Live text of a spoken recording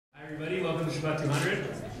to Shabbat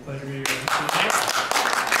 200. Pleasure to be here tonight.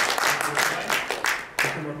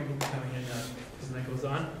 More people coming in as the night goes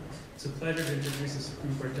on. It's a pleasure to introduce the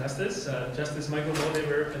Supreme Court Justice. Justice Michael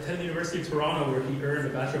Moldaver attended the University of Toronto, where he earned a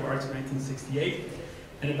Bachelor of Arts in 1968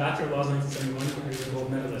 and a Bachelor of Laws in 1971, where he was a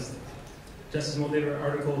gold medalist. Justice Moldaver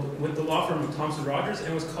articled with the law firm of Thomson Rogers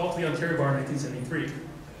and was called to the Ontario Bar in 1973.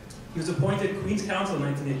 He was appointed Queen's Counsel in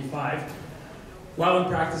 1985. While in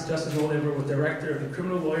practice, Justice Moldaver was Director of the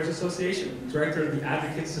Criminal Lawyers Association, Director of the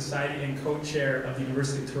Advocates Society, and Co-Chair of the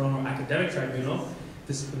University of Toronto Academic Tribunal,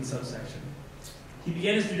 Discipline Subsection. He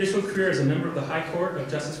began his judicial career as a member of the High Court of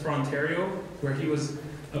Justice for Ontario, where he was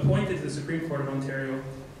appointed to the Supreme Court of Ontario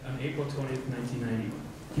on April 20th, 1990.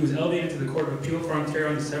 He was elevated to the Court of Appeal for Ontario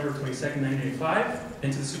on December 22nd, 1985,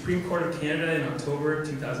 and to the Supreme Court of Canada in October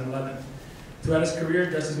 2011. Throughout his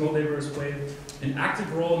career, Justice Moldaver has played an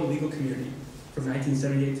active role in the legal community. From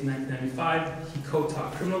 1978 to 1995, he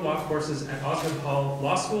co-taught criminal law courses at Osgoode Hall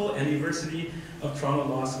Law School and the University of Toronto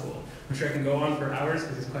Law School. I'm sure I can go on for hours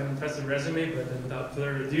because it's quite an impressive resume, but without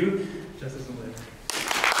further ado, Justice Moldaver.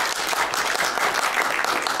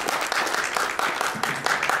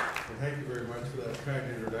 Well, thank you very much for that kind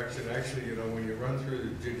introduction. Actually, you know, when you run through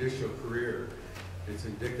the judicial career, it's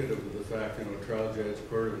indicative of the fact, you know, trial judge,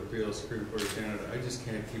 Court of Appeal, Supreme Court of Canada, I just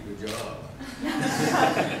can't keep a job.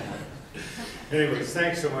 Anyways,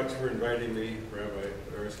 thanks so much for inviting me, Rabbi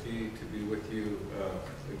Boyarsky, to be with you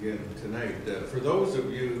again tonight. For those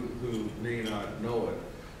of you who may not know it,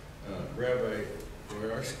 Rabbi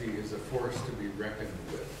Boyarsky is a force to be reckoned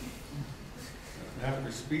with.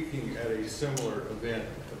 After speaking at a similar event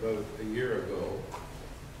about a year ago,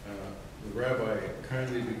 the rabbi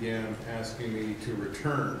kindly began asking me to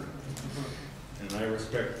return, and I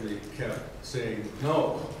respectfully kept saying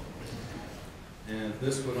no. And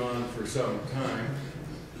this went on for some time,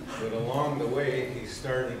 but along the way he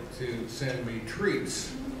started to send me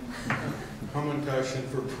treats. Hamantashen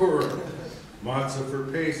for Purim, matzah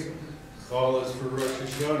for Pesach, challahs for Rosh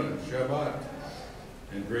Hashanah, Shabbat,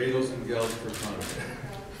 and dreidels and geld for Hanukkah.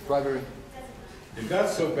 Bribery. It got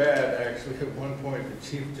so bad, actually, at one point the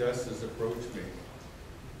Chief Justice approached me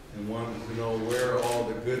and wanted to know where all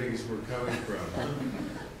the goodies were coming from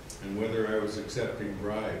and whether I was accepting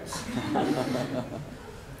bribes.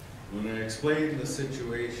 When I explained the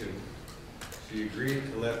situation, she agreed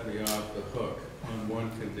to let me off the hook on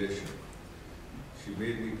one condition. She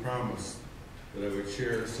made me promise that I would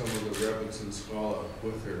share some of the Rebbetzin Scholar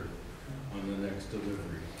with her on the next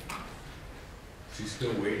delivery. She's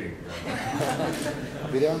still waiting, right?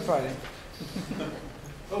 I'll be there on Friday.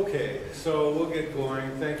 Okay, so we'll get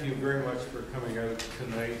going. Thank you very much for coming out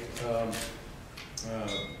tonight.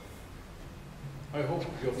 I hope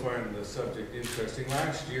you'll find the subject interesting.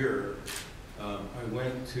 Last year, I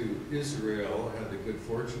went to Israel, had the good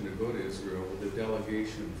fortune to go to Israel with a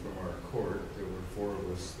delegation from our court. There were 4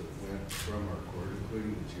 of us that went from our court,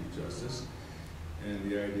 including the Chief Justice.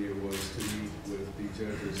 And the idea was to meet with the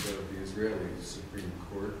judges of the Israeli Supreme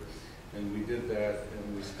Court. And we did that,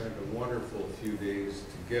 and we spent a wonderful few days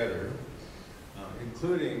together,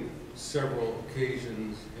 including several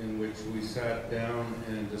occasions in which we sat down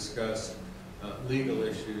and discussed legal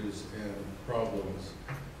issues and problems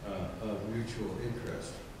of mutual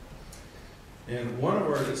interest. And one of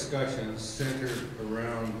our discussions centered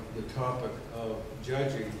around the topic of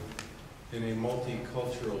judging in a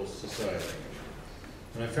multicultural society.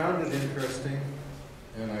 And I found it interesting,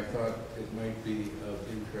 and I thought it might be of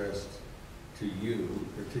interest to you,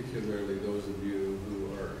 particularly those of you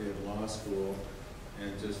who are in law school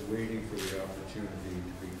and just waiting for the opportunity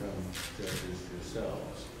to become judges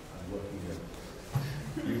yourselves. I'm looking at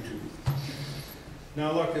YouTube.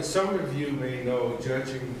 Now look, as some of you may know,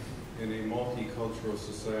 judging in a multicultural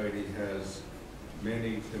society has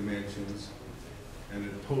many dimensions, and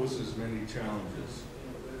it poses many challenges.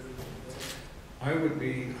 I would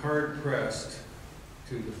be hard-pressed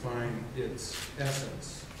to define its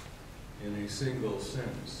essence in a single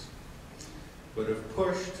sentence. But if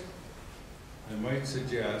pushed, I might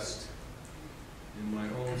suggest, in my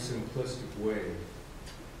own simplistic way,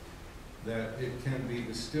 that it can be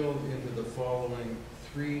distilled into the following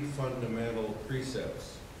 3 fundamental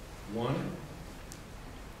precepts. 1,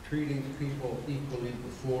 treating people equally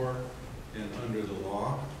before and under the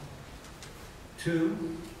law.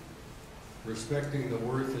 2, respecting the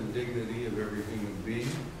worth and dignity of every human being.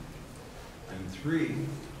 And 3,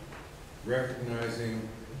 recognizing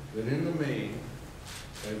that in the main,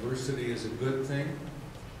 diversity is a good thing,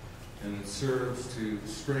 and it serves to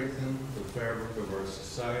strengthen the fabric of our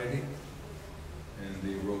society and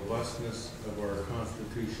the robustness of our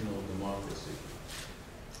constitutional democracy.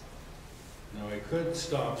 Now, I could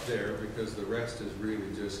stop there because the rest is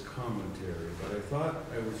really just commentary, but I thought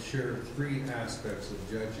I would share three aspects of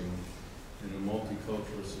judging in a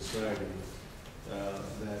multicultural society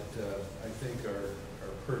that I think are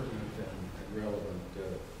pertinent and relevant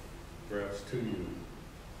perhaps to you.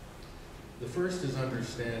 The first is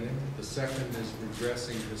understanding, the second is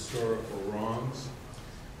redressing historical wrongs,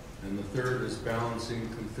 and the third is balancing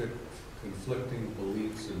conflicting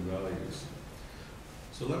beliefs and values.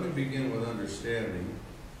 So let me begin with understanding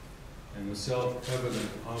and the self-evident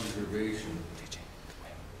observation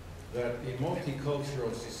that a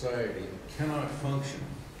multicultural society cannot function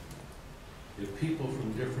if people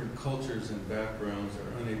from different cultures and backgrounds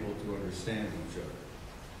are unable to understand each other.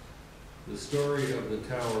 The story of the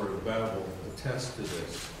Tower of Babel attests to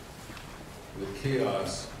this, with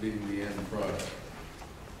chaos being the end product.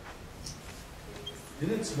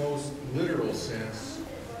 In its most literal sense,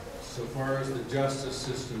 so far as the justice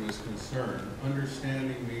system is concerned,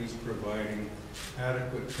 understanding means providing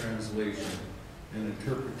adequate translation and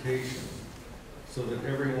interpretation so that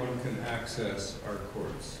everyone can access our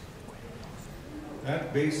courts.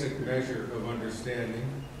 That basic measure of understanding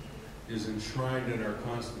is enshrined in our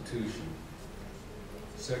Constitution.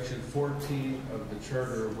 Section 14 of the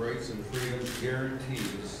Charter of Rights and Freedoms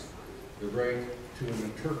guarantees the right to an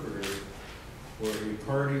interpreter where a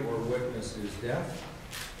party or witness is deaf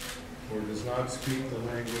or does not speak the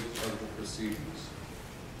language of the proceedings.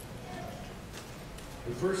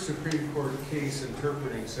 The first Supreme Court case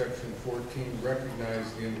interpreting Section 14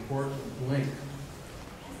 recognized the important link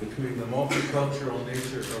between the multicultural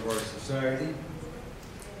nature of our society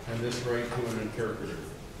and this right to an interpreter.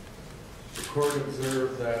 The court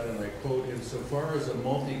observed that, and I quote, "Insofar as a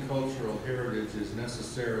multicultural heritage is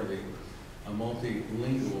necessarily a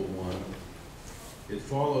multilingual one, it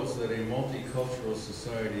follows that a multicultural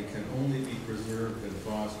society can only be preserved and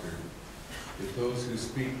fostered if those who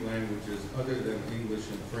speak languages other than English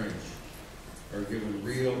and French are given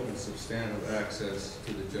real and substantive access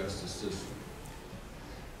to the justice system."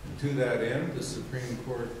 And to that end, the Supreme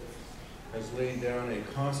Court has laid down a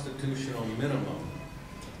constitutional minimum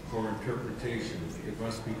for interpretation. It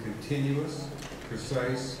must be continuous,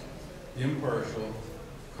 precise, impartial,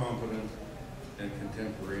 competent, and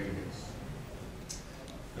contemporaneous.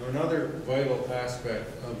 Now, another vital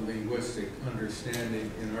aspect of linguistic understanding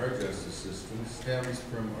in our justice system stems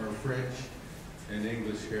from our French and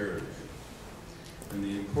English heritage and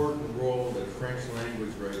the important role that French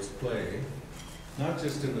language rights play, not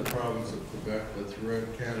just in the province of Quebec, but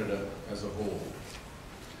throughout Canada as a whole.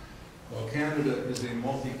 While Canada is a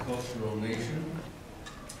multicultural nation,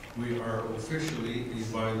 we are officially a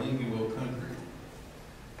bilingual country.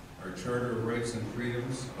 Our Charter of Rights and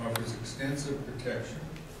Freedoms offers extensive protection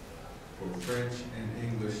for French and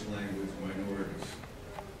English language minorities.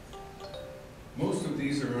 Most of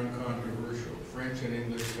these are uncontroversial. French and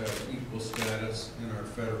English have equal status in our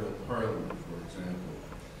federal parliament, for example.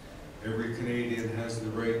 Every Canadian has the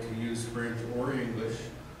right to use French or English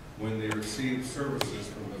when they receive services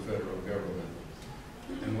from the federal government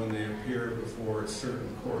and when they appear before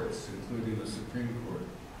certain courts, including the Supreme Court.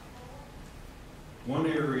 One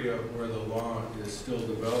area where the law is still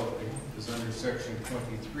developing is under Section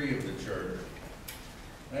 23 of the Charter.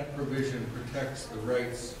 That provision protects the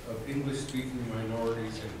rights of English-speaking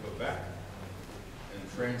minorities in Quebec and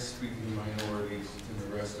French-speaking minorities in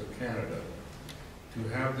the rest of Canada to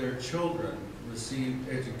have their children receive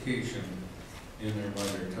education in their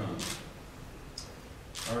mother tongue.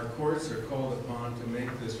 Our courts are called upon to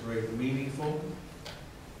make this right meaningful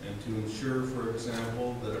and to ensure, for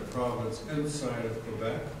example, that a province outside of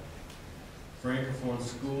Quebec, Francophone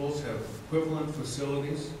schools have equivalent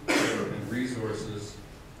facilities and resources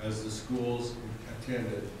as the schools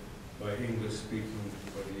attended by the English-speaking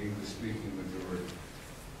majority.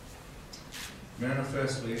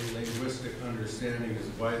 Manifestly, linguistic understanding is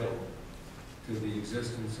vital to the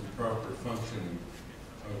existence and proper functioning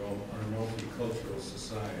of our multicultural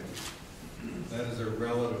society. That is a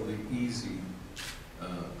relatively easy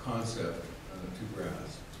concept to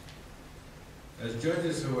grasp. As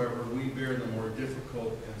judges, however, we bear the more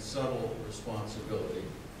difficult and subtle responsibility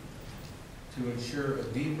to ensure a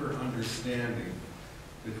deeper understanding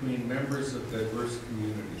between members of diverse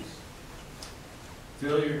communities.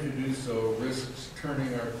 Failure to do so risks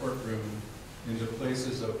turning our courtroom into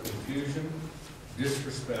places of confusion,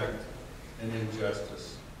 disrespect, and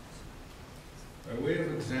injustice. By way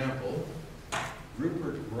of example,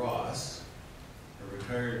 Rupert Ross, a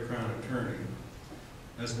retired Crown Attorney,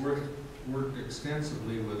 has worked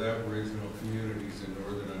extensively with Aboriginal communities in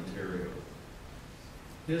Northern Ontario.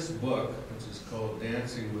 His book, which is called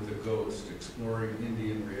Dancing with a Ghost, Exploring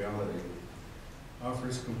Indian Reality,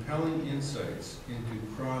 offers compelling insights into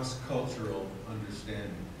cross-cultural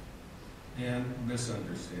understanding and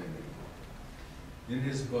misunderstanding. In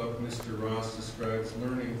his book, Mr. Ross describes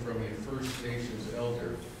learning from a First Nations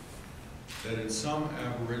elder that in some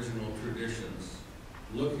Aboriginal traditions,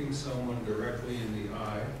 looking someone directly in the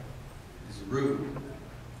eye is rude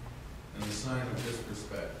and a sign of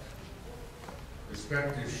disrespect.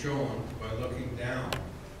 Respect is shown by looking down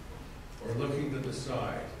or looking to the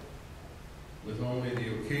side, with only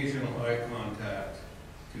the occasional eye contact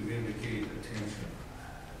to indicate attention.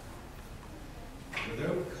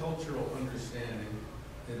 Without cultural understanding,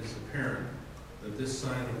 it is apparent that this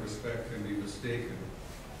sign of respect can be mistaken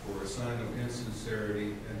for a sign of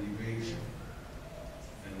insincerity and evasion,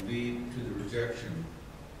 and lead to the rejection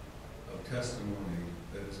of testimony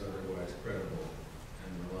that is otherwise credible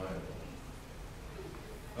and reliable.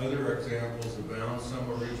 Other examples abound. Some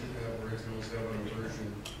Aboriginals have an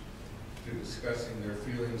aversion to discussing their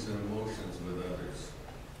feelings and emotions with others.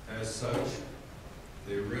 As such,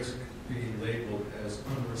 they risk being labeled as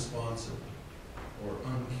unresponsive or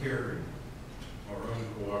uncaring or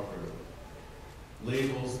uncooperative.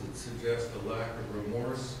 Labels that suggest a lack of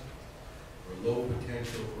remorse or low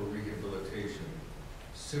potential for rehabilitation,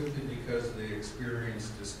 simply because they experience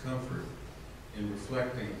discomfort in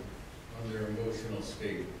reflecting on their emotional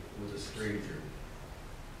state with a stranger.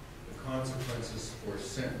 The consequences for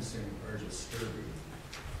sentencing are disturbing,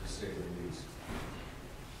 to say the least.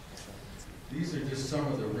 These are just some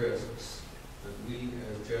of the risks that we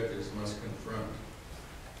as judges must confront.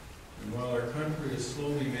 And while our country is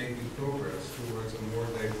slowly making progress towards a more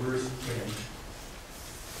diverse bench,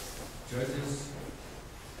 judges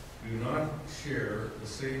do not share the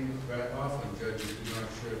same, often judges do not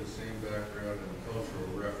share the same background and cultural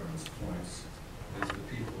reference points as the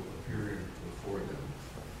people appearing before them.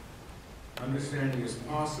 Understanding is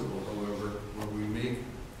possible, however, when we make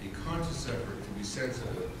a conscious effort to be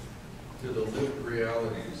sensitive to the lived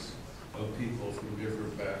realities of people from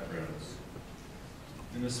different backgrounds.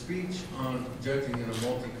 In a speech on judging in a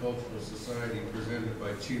multicultural society presented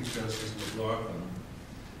by Chief Justice McLaughlin,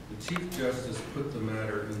 the Chief Justice put the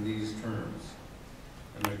matter in these terms,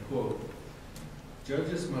 and I quote,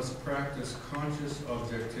 "Judges must practice conscious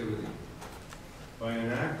objectivity. By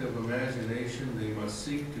an act of imagination, they must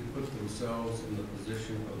seek to put themselves in the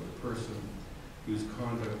position of the person whose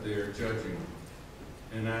conduct they are judging,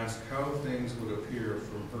 and ask how things would appear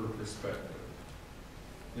from her perspective.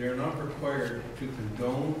 They are not required to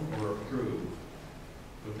condone or approve,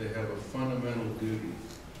 but they have a fundamental duty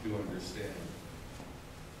to understand."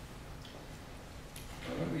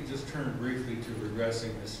 Now, let me just turn briefly to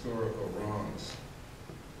redressing historical wrongs.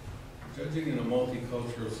 Judging in a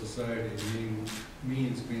multicultural society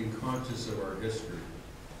means being conscious of our history.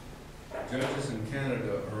 Judges in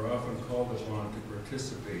Canada are often called upon to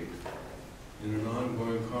participate in an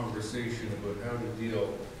ongoing conversation about how to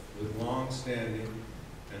deal with long-standing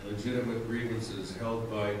and legitimate grievances held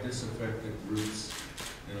by disaffected groups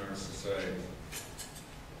in our society.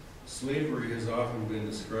 Slavery has often been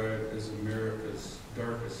described as America's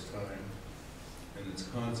darkest time, and its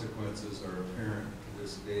consequences are apparent to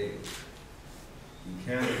this day. In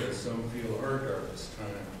Canada, some feel our darkest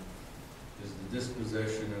time is the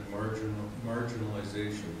dispossession and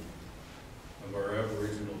marginalization of our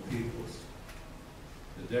Aboriginal peoples.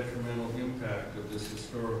 The detrimental impact of this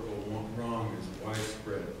historical wrong is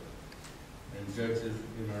widespread, and judges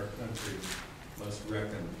in our country must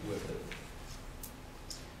reckon with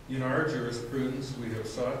it. In our jurisprudence, we have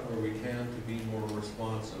sought where we can to be more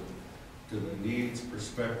responsive to the needs,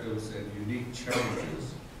 perspectives, and unique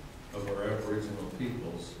challenges of our Aboriginal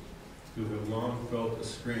peoples who have long felt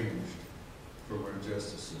estranged from our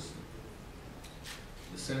justice system.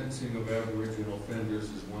 The sentencing of Aboriginal offenders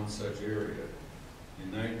is one such area.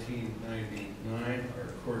 In 1999,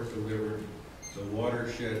 our court delivered the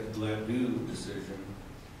Watershed Gladue decision,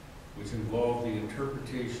 which involved the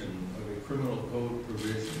interpretation of a criminal code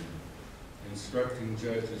provision instructing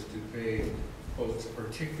judges to pay, quotes,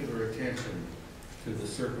 particular attention to the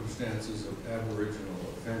circumstances of Aboriginal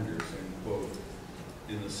offenders, end quote,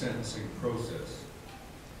 in the sentencing process.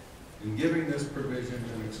 In giving this provision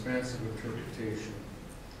an expansive interpretation,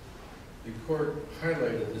 the court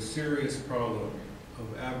highlighted the serious problem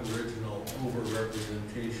of Aboriginal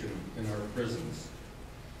overrepresentation in our prisons.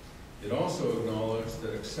 It also acknowledged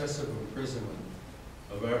that excessive imprisonment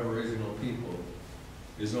of Aboriginal people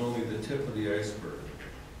is only the tip of the iceberg,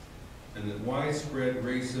 and that widespread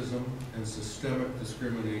racism and systemic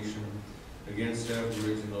discrimination against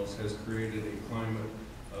Aboriginals has created a climate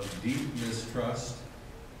of deep mistrust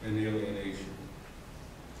and alienation.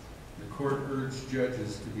 the court urged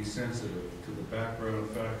judges to be sensitive to the background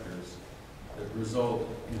factors that result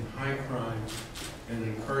in high crime and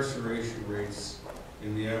incarceration rates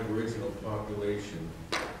in the Aboriginal population,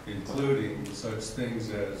 including such things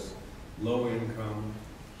as low income,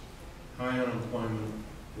 high unemployment,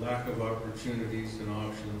 lack of opportunities and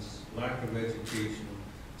options, lack of education,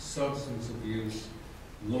 substance abuse,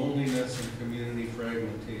 loneliness and community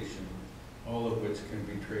fragmentation, all of which can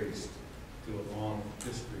be traced to a long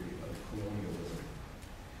history of colonialism.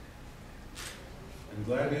 And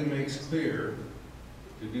Gladue makes clear,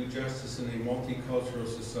 to do justice in a multicultural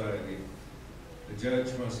society, the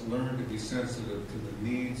judge must learn to be sensitive to the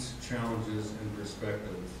needs, challenges, and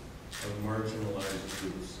perspectives of marginalized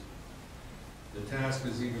groups. The task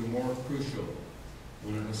is even more crucial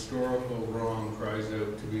when a historical wrong cries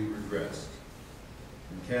out to be redressed.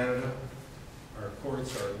 In Canada, our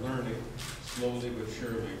courts are learning, slowly but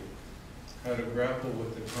surely, how to grapple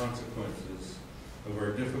with the consequences of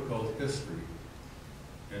our difficult history,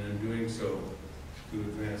 and in doing so, to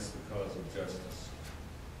advance the cause of justice.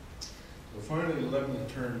 So finally, let me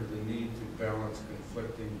turn to the need to balance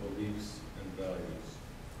conflicting beliefs and values.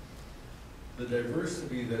 The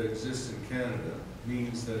diversity that exists in Canada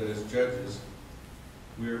means that as judges,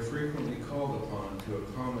 we are frequently called upon to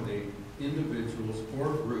accommodate individuals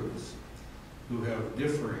or groups who have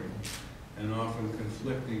differing and often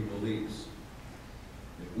conflicting beliefs.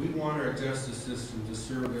 If we want our justice system to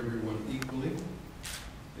serve everyone equally,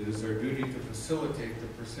 it is our duty to facilitate the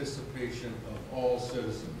participation of all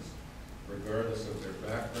citizens, regardless of their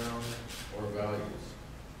background or values.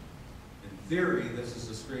 In theory, this is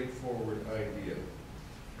a straightforward idea,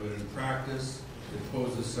 but in practice, it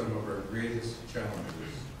poses some of our greatest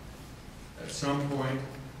challenges. At some point,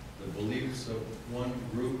 the beliefs of one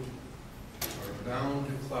group are bound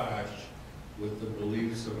to clash with the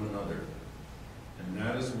beliefs of another, and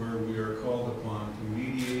that is where we are called upon to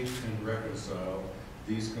mediate and reconcile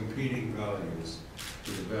these competing values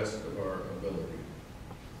to the best of our ability.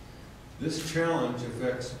 This challenge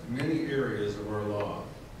affects many areas of our law.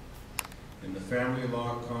 In the family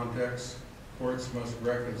law context, courts must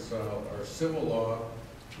reconcile our civil law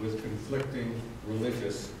with conflicting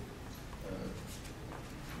religious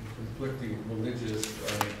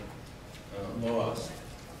laws.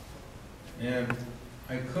 And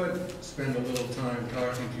I could spend a little time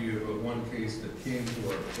talking to you about one case that came to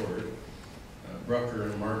our court, Brucker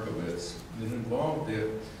and Markowitz, that involved a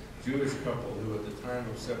Jewish couple who at the time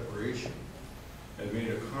of separation had made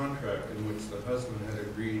a contract in which the husband had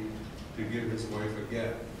agreed to give his wife a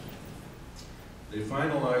get. They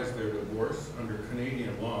finalized their divorce under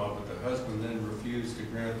Canadian law, but the husband then refused to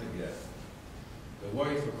grant the get. The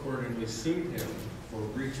wife accordingly sued him for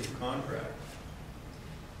breach of contract.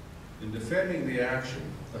 In defending the action,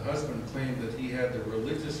 the husband claimed that he had the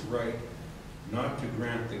religious right not to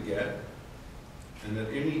grant the get, and that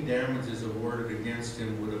any damages awarded against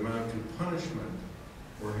him would amount to punishment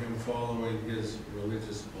for him following his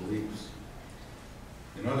religious beliefs.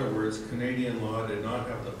 In other words, Canadian law did not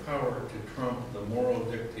have the power to trump the moral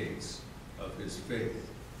dictates of his faith.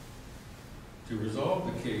 To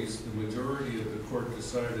resolve the case, the majority of the court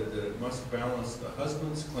decided that it must balance the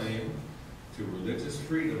husband's claim to religious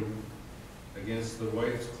freedom against the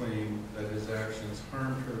wife's claim that his actions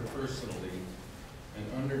harmed her personally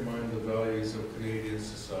and undermined the values of Canadian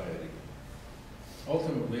society.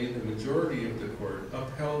 Ultimately, the majority of the court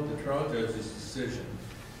upheld the trial judge's decision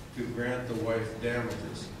to grant the wife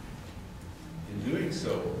damages. In doing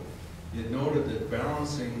so, it noted that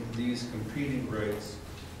balancing these competing rights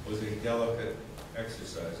was a delicate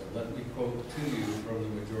exercise. And let me quote to you from the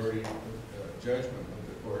majority judgment of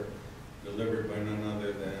the court, delivered by none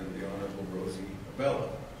other than the Honorable Rosie Abella.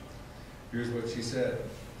 Here's what she said: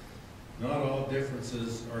 "Not all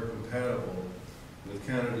differences are compatible with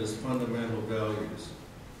Canada's fundamental values,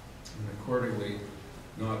 and accordingly,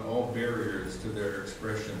 not all barriers to their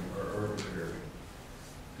expression are arbitrary.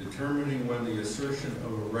 Determining when the assertion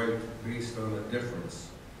of a right based on a difference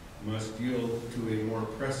must yield to a more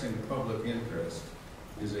pressing public interest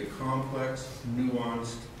is a complex,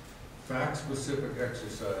 nuanced, fact-specific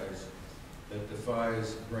exercise that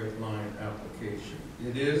defies right-line application.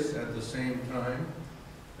 It is, at the same time,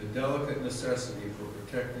 a delicate necessity for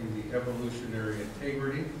protecting the evolutionary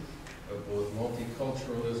integrity of both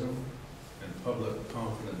multiculturalism and public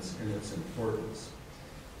confidence in its importance."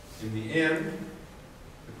 In the end,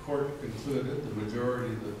 the court concluded, the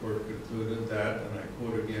majority of the court concluded that, and I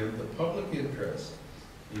quote again, "the public interest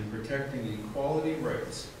in protecting equality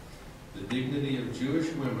rights, the dignity of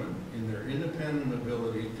Jewish women in their independent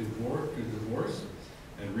ability to divorce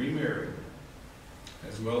and remarry,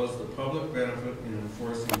 as well as the public benefit in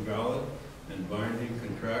enforcing valid and binding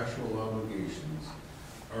contractual obligations,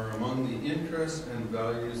 are among the interests and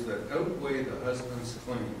values that outweigh the husband's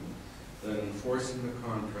claim that enforcing the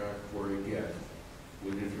contract for a get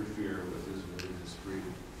would interfere with his religious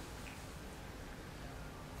freedom.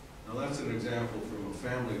 Now that's an example from a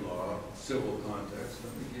family law, civil context.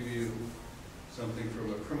 Let me give you something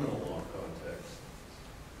from a criminal law context.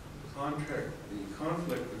 The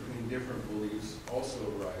conflict between different beliefs also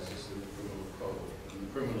arises in the criminal code, in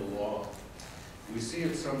the criminal law. We see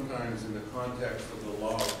it sometimes in the context of the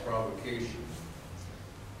law of provocation.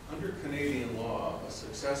 Under Canadian law, a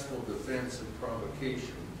successful defense of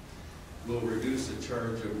provocation will reduce a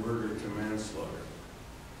charge of murder to manslaughter.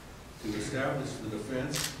 To establish the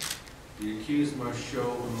defense, the accused must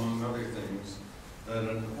show, among other things, that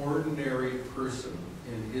an ordinary person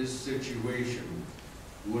in his situation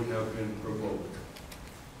would have been provoked.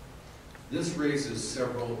 This raises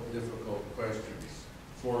several difficult questions.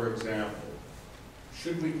 For example,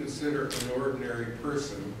 should we consider an ordinary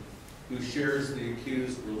person who shares the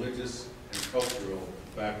accused's religious and cultural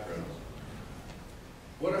background?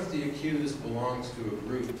 What if the accused belongs to a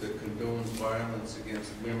group that condones violence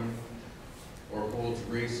against women or holds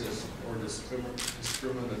racist or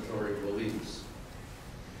discriminatory beliefs?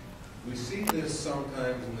 We see this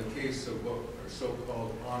sometimes in the case of what are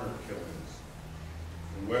so-called honor killings,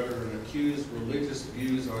 and whether an accused's religious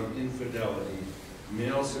views on infidelity,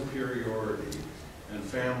 male superiority, and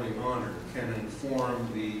family honor can inform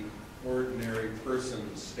the ordinary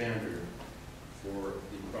person's standard for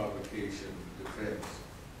the provocation defense.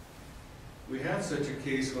 We had such a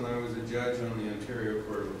case when I was a judge on the Ontario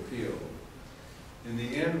Court of Appeal. In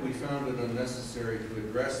the end, we found it unnecessary to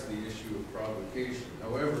address the issue of provocation.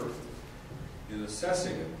 However, in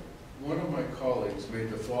assessing it, one of my colleagues made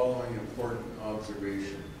the following important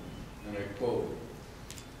observation, and I quote,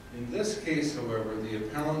 "In this case, however, the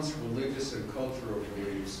appellant's religious and cultural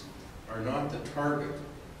beliefs are not the target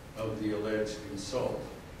of the alleged insult.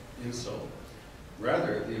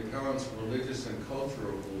 Rather, the appellant's religious and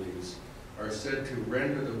cultural beliefs are said to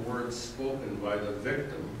render the words spoken by the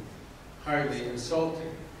victim highly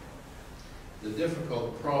insulting. The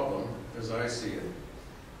difficult problem, as I see it,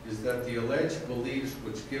 is that the alleged beliefs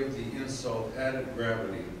which give the insult added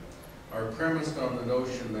gravity are premised on the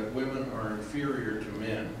notion that women are inferior to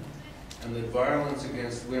men and that violence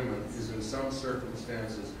against women is in some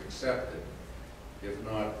circumstances accepted, if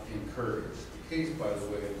not encouraged." The case, by the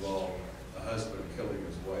way, involved a husband killing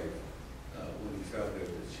his wife when he found out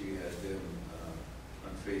that she had been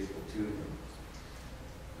unfaithful to him.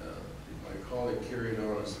 My colleague carried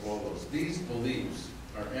on as follows: "These beliefs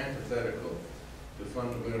are antithetical to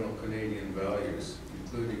fundamental Canadian values,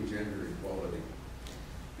 including gender equality.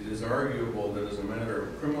 It is arguable that as a matter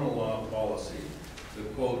of criminal law policy, the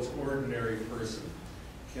quotes ordinary person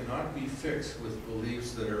cannot be fixed with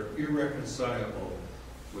beliefs that are irreconcilable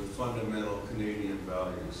with fundamental Canadian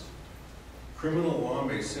values. Criminal law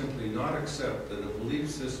may simply not accept that a belief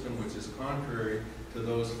system which is contrary to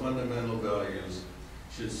those fundamental values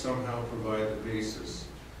should somehow provide the basis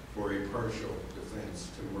for a partial defense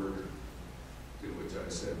to murder." To which I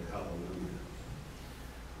said, hallelujah.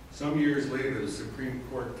 Some years later, the Supreme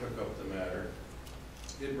Court took up the matter.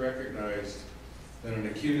 It recognized that an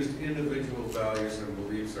accused's individual values and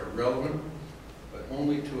beliefs are relevant, but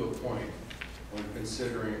only to a point when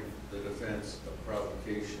considering the defense of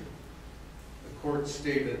provocation. The court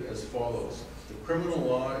stated as follows: "The criminal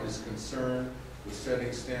law is concerned with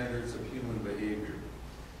setting standards of human behavior.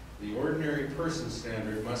 The ordinary person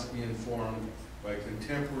standard must be informed by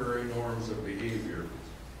contemporary norms of behavior,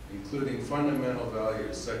 including fundamental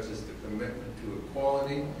values such as the commitment to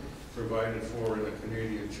equality provided for in the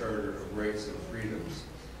Canadian Charter of Rights and Freedoms.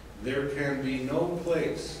 There can be no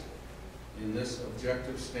place in this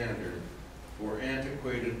objective standard for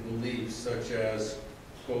antiquated beliefs such as,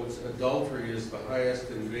 quotes, adultery is the highest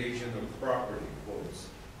invasion of property, quotes,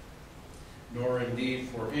 nor indeed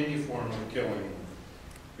for any form of killing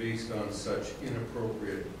based on such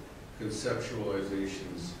inappropriate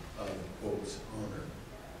conceptualizations of, quotes, honor."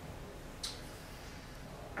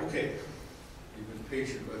 Okay, you've been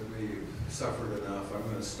patient with me, you've suffered enough. I'm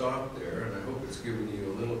going to stop there, and I hope it's given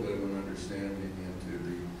you a little bit of an understanding into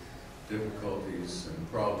the difficulties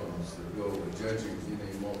and problems that go with judging in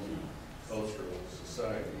a multicultural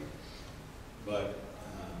society. But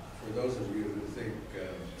for those of you who think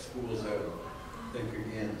schools have to think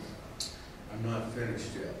again, I'm not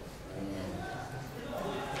finished yet.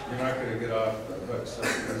 You're not going to get off the hook so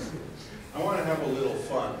easily. I want to have a little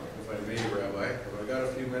fun, if I may, Rabbi. Have I got a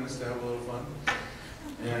few minutes to have a little fun?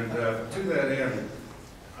 And to that end,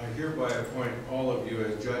 I hereby appoint all of you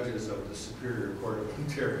as judges of the Superior Court of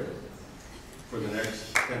Ontario for the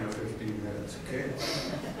next 10 or 15 minutes, okay?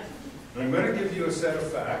 And I'm going to give you a set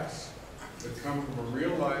of facts that come from a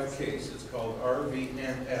real life case. It's called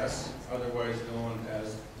RVNS, otherwise known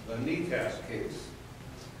as the NECAP case.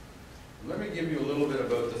 Let me give you a little bit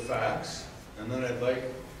about the facts, and then I'd like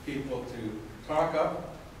people to talk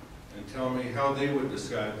up and tell me how they would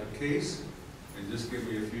describe the case, and just give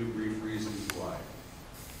me a few brief reasons why.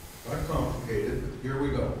 Not complicated, but here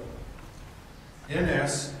we go.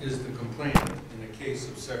 NS is the complainant in a case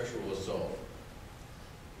of sexual assault.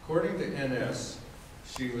 According to NS,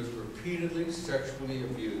 she was repeatedly sexually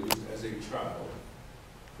abused as a child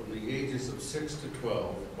from the ages of 6 to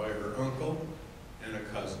 12 by her uncle and a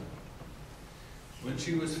cousin. When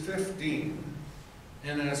she was 15,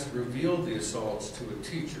 NS revealed the assaults to a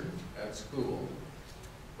teacher at school,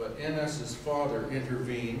 but NS's father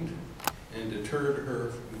intervened and deterred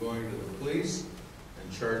her from going to the police,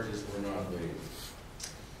 and charges were not laid.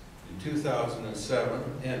 In 2007,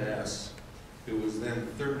 NS, who was then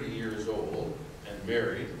 30 years old and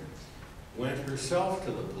married, went herself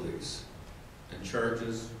to the police, and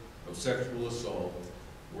charges of sexual assault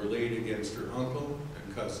were laid against her uncle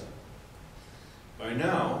and cousin. By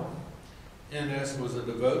now, NS was a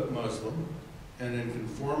devout Muslim, and in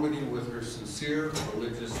conformity with her sincere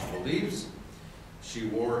religious beliefs, she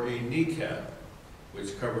wore a niqab,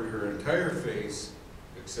 which covered her entire face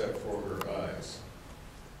except for her eyes.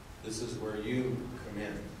 This is where you come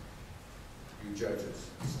in, you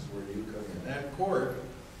judges. This is where you come in. At court,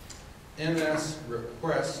 NS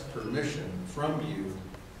requests permission from you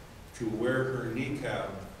to wear her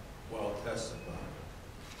niqab while testifying.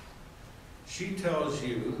 She tells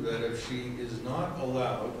you that if she is not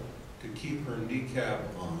allowed to keep her niqab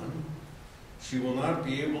on, she will not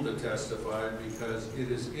be able to testify because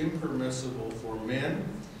it is impermissible for men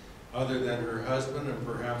other than her husband and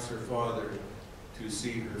perhaps her father to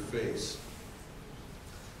see her face.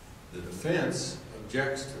 The defense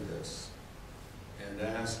objects to this and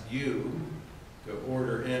asks you to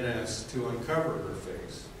order NS to uncover her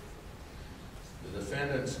face. The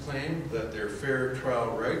defendants claim that their fair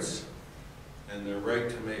trial rights and their right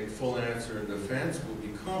to make full answer in defense will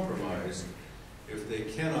be compromised if they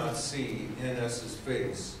cannot see NS's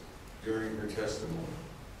face during her testimony.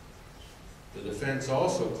 The defense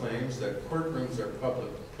also claims that courtrooms are public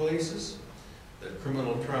places, that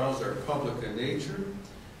criminal trials are public in nature,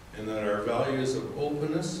 and that our values of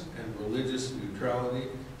openness and religious neutrality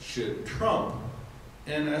should trump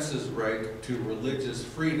NS's right to religious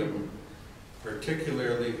freedom,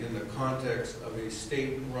 particularly in the context of a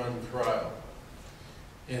state-run trial.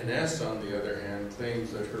 NS, on the other hand,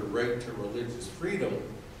 claims that her right to religious freedom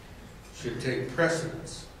should take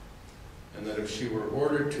precedence, and that if she were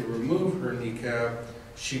ordered to remove her niqab,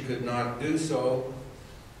 she could not do so,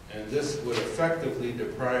 and this would effectively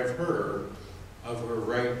deprive her of her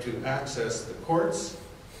right to access the courts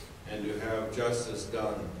and to have justice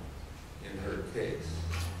done in her case.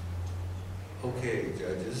 Okay,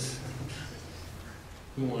 judges.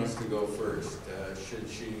 Who wants to go first? Should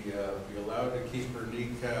she be allowed to keep her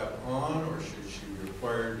niqab on, or should she be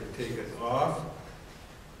required to take it off?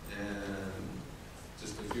 And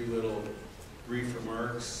just a few little brief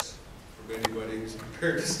remarks from anybody who's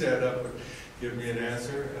prepared to stand up and give me an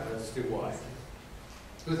answer as to why.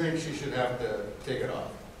 Who thinks she should have to take it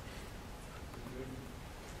off?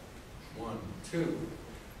 1, 2.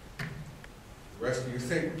 The rest of you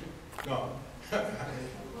think no.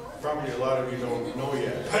 Probably a lot of you don't know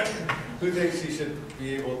yet, but who thinks she should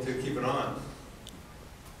be able to keep it on?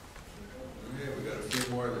 Okay, we got a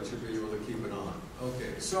few more that should be able to keep it on.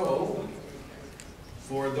 Okay, so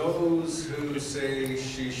for those who say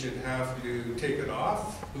she should have to take it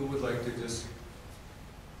off, who would like to just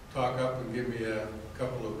talk up and give me a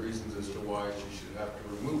couple of reasons as to why she should have to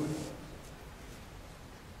remove it?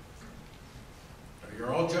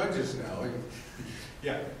 You're all judges now.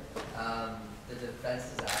 Yeah. The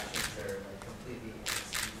defense's actions are like completely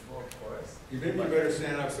inexcusable, of course. You think you better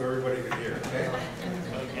stand up so everybody can hear, okay?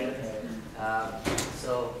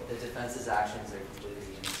 So the defense's actions are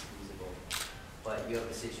completely inexcusable. But you have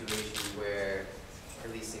a situation where,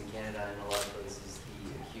 at least in Canada and a lot of places,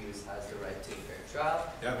 the accused has the right to a fair trial,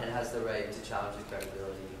 Yep. and has the right to challenge the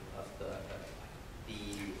credibility of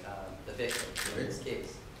the victim in this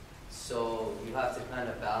case. So you have to kind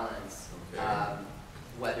of balance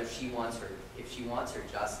whether if she wants her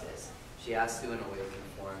justice, she has to in a way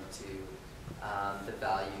conform to the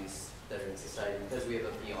values that are in society, because we have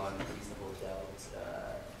a beyond reasonable doubt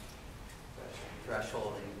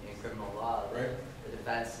threshold in criminal law. Right. The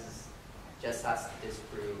defense just has to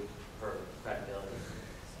disprove her credibility.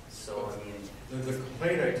 So, I mean, The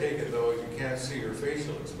complaint, I take it though, is you can't see her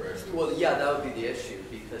facial expression. well, yeah, that would be the issue,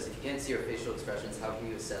 because if you can't see her facial expressions, how can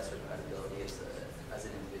you assess her credibility as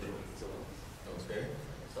an individual? So, Okay.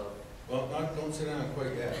 so Well, don't sit down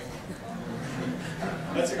quite yet.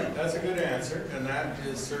 That's a good answer, and that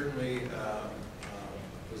is certainly a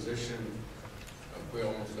position. We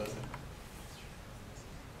almost done.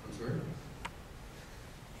 I'm sorry.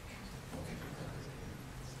 Okay.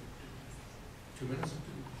 2 minutes?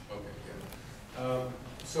 Okay. Yeah.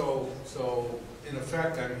 So in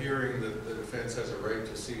effect, I'm hearing that the defense has a right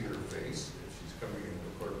to see her face if she's coming into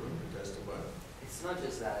the courtroom to testify. it's not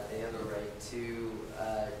just that, they have a right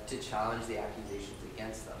to challenge the accusations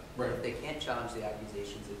against them. Right. If they can't challenge the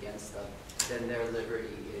accusations against them, then their liberty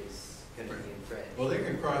is going to be infringed. Well, they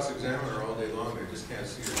can cross-examine her all day long, they just can't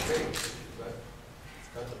see her face. Is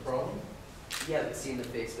that the problem? Yeah, but seeing the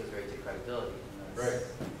face goes right to credibility. And Right.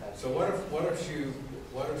 that's So what if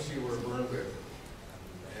she were a burn victim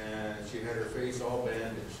and she had her face all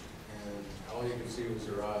bandaged and all you could see was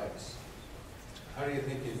her eyes? How do you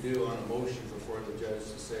think you'd do on a motion before the judge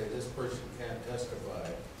to say this person can't testify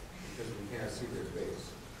because we can't see their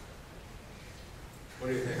face? What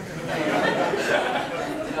do you think?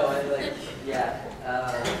 No,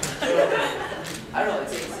 I don't know,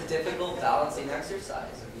 it's a difficult balancing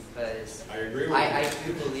exercise because I agree with I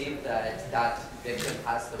you. do believe that victim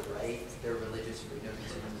has the right, their religious freedom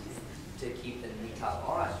to keep the niqab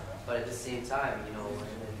on, but at the same time,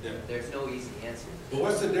 Yeah. there's no easy answer. But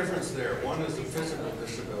what's the difference there? One is a physical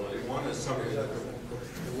disability, one is something that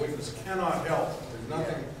the witness cannot help. There's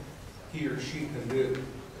nothing he or she can do,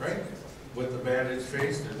 right? With the bandaged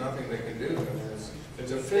face, there's nothing they can do. I mean,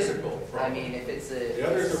 it's a physical problem. I mean, if it's The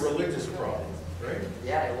other is a religious problem, right?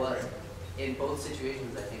 yeah, it was. In both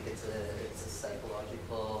situations, I think it's a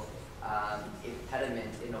psychological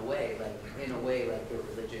impediment in a way, like your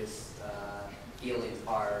religious feelings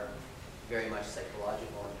are very much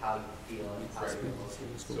psychological and how you feel and how you feel.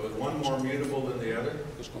 So is one more mutable than the other?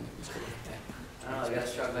 I don't know, I gotta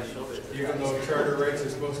shrug my shoulders. Even though charter rights are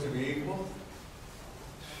supposed to be equal?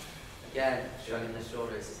 Again, shrugging the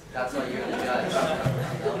shoulders. That's why you're the judge.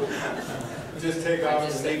 Just take off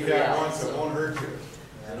the kneecap once, it won't hurt you,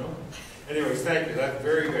 you know? Anyways, thank you, that's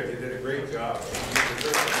very good, you did a great job.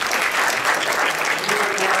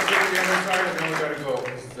 Anybody want to take the other side, and then we gotta go.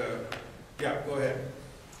 Yeah, go ahead.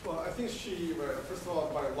 Well, I think she, first of all,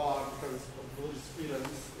 by law, because of religious freedom,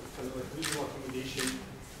 it's kind of like reasonable accommodation,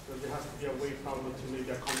 that there has to be a way found to maybe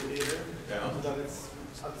accommodate her. Yeah. So that it's,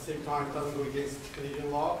 at the same time, doesn't go against Canadian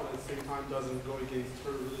law, but at the same time, doesn't go against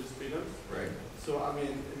her religious freedom. Right. So, I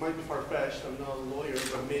mean, it might be far-fetched, I'm not a lawyer,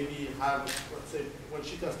 but maybe have, let's say, when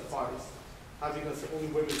she testifies, having us the only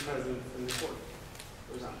women present in the court,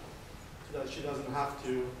 for example, so that she doesn't have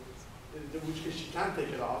to, in which case she can take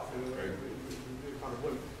it off, and Right. we kind of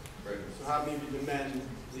women. Right. So have maybe the men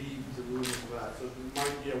leave the room for that. So there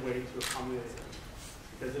might be a way to accommodate them.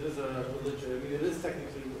 Because it is a religion, I mean, it is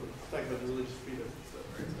technically affected religious freedom. So.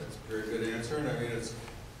 Right. That's a very good answer, and I mean, it's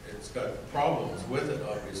got problems with it,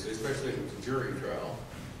 obviously, especially if it's a jury trial.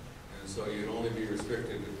 And so you'd only be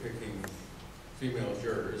restricted to picking female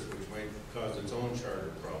jurors, which might cause its own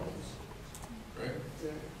charter problems, right?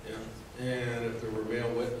 Yeah. Yeah. And if there were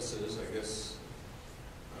male witnesses, I guess,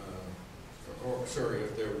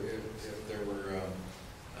 if there were,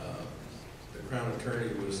 the Crown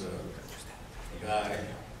Attorney was a guy,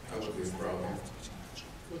 that would be a problem.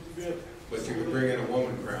 Would be good. But you could bring in a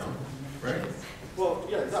woman crown, right? Well,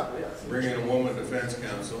 yeah, exactly, yes. Bring in a woman defense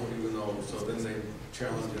counsel, even though, so then they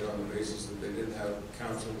challenge it on the basis that they didn't have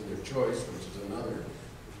counsel of their choice, which is another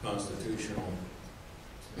constitutional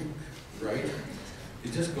right.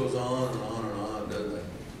 It just goes on and on and on, doesn't it?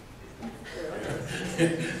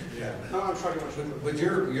 Yeah. No, I'm trying to much. But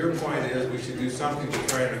your point is we should do something to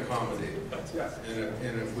try and accommodate. Yes.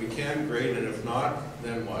 And if we can, great, and if not,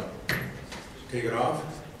 then what? Take it off?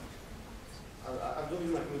 I believe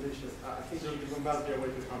in accommodation. I think there must be a way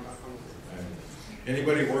to accommodate.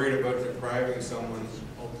 Anybody worried about depriving someone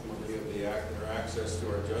ultimately of their access to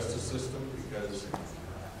our justice system because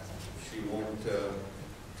she won't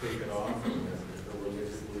take it off and her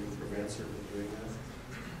religious belief prevents her from doing that?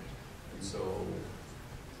 And so,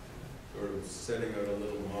 sort of setting out a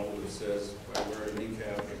little model that says, if I wear a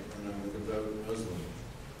kneecap and I'm a devout Muslim,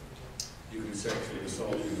 you can sexually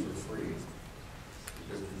assault me for free.